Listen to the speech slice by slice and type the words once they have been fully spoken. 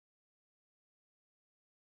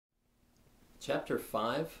Chapter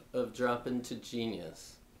 5 of Drop Into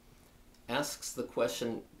Genius asks the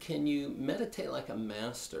question, can you meditate like a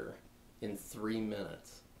master in 3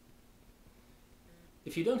 minutes?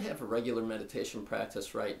 If you don't have a regular meditation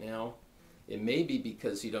practice right now, it may be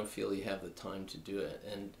because you don't feel you have the time to do it.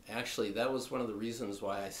 And actually, that was one of the reasons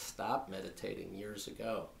why I stopped meditating years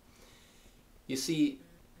ago. You see,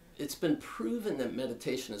 it's been proven that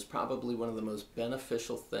meditation is probably one of the most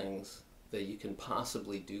beneficial things that you can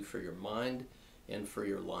possibly do for your mind and for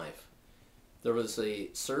your life. There was a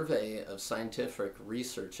survey of scientific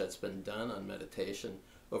research that's been done on meditation.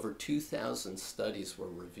 Over 2,000 studies were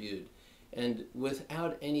reviewed. And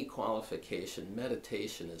without any qualification,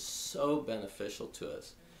 meditation is so beneficial to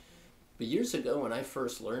us. But years ago, when I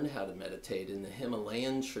first learned how to meditate in the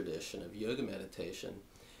Himalayan tradition of yoga meditation,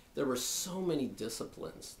 there were so many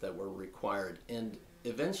disciplines that were required, and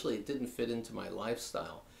eventually it didn't fit into my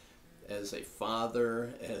lifestyle. As a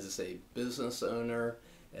father, as a business owner,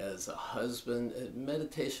 as a husband,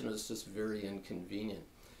 meditation was just very inconvenient.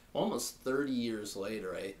 Almost 30 years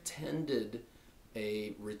later, I attended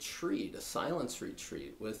a retreat, a silence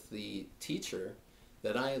retreat, with the teacher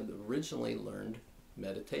that I had originally learned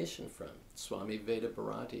meditation from, Swami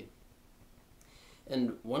Vedabharati.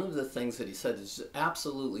 And one of the things that he said just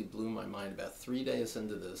absolutely blew my mind. About 3 days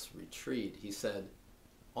into this retreat, he said,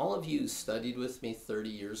 all of you who studied with me 30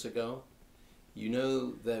 years ago, you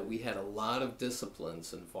know that we had a lot of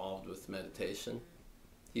disciplines involved with meditation.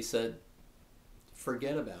 He said,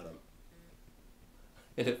 forget about them.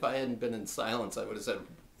 And if I hadn't been in silence, I would have said,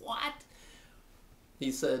 what?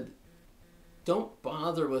 He said, don't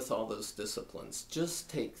bother with all those disciplines. Just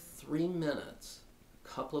take 3 minutes, a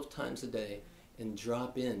couple of times a day, and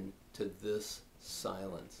drop in to this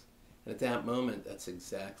silence. And at that moment, that's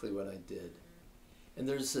exactly what I did. And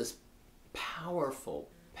there's this powerful,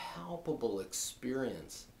 palpable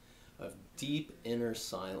experience of deep inner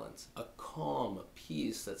silence, a calm, a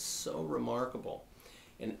peace that's so remarkable.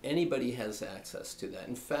 And anybody has access to that.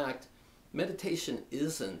 In fact, meditation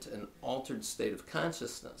isn't an altered state of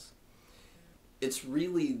consciousness. It's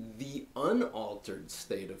really the unaltered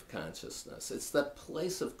state of consciousness. It's that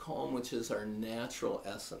place of calm which is our natural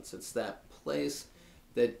essence. It's that place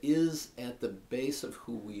that is at the base of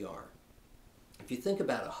who we are. If you think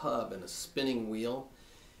about a hub and a spinning wheel,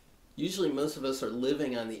 usually most of us are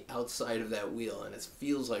living on the outside of that wheel, and it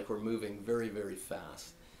feels like we're moving very, very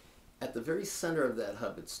fast. At the very center of that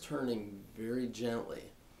hub, it's turning very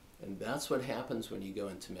gently. And that's what happens when you go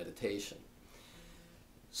into meditation.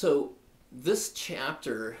 So this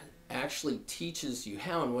chapter actually teaches you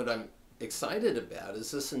how, and what I'm excited about is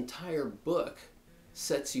this entire book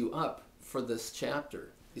sets you up for this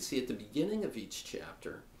chapter. You see, at the beginning of each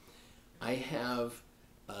chapter, I have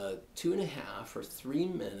a 2.5 or 3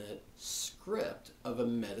 minute script of a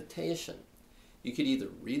meditation. You could either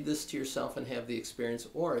read this to yourself and have the experience,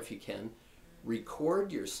 or if you can,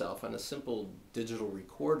 record yourself on a simple digital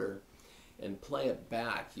recorder and play it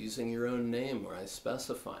back using your own name where I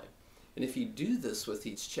specify. And if you do this with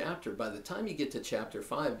each chapter, by the time you get to chapter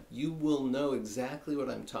 5, you will know exactly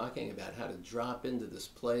what I'm talking about, how to drop into this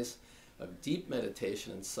place of deep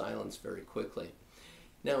meditation and silence very quickly.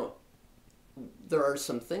 Now, there are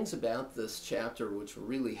some things about this chapter which will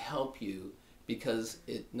really help you, because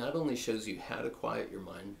it not only shows you how to quiet your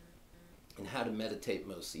mind and how to meditate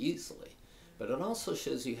most easily, but it also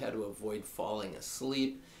shows you how to avoid falling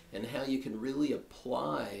asleep and how you can really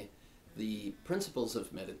apply the principles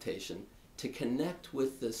of meditation to connect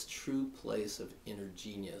with this true place of inner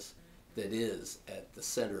genius that is at the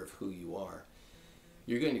center of who you are.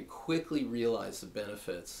 You're going to quickly realize the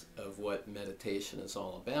benefits of what meditation is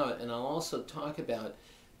all about, and I'll also talk about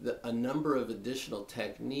a number of additional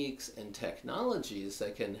techniques and technologies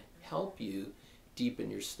that can help you deepen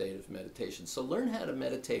your state of meditation. So learn how to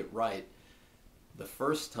meditate right the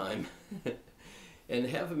first time and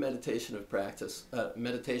have a meditational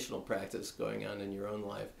practice going on in your own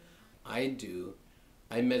life. I do.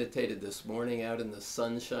 I meditated this morning out in the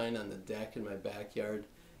sunshine on the deck in my backyard.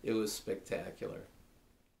 It was spectacular.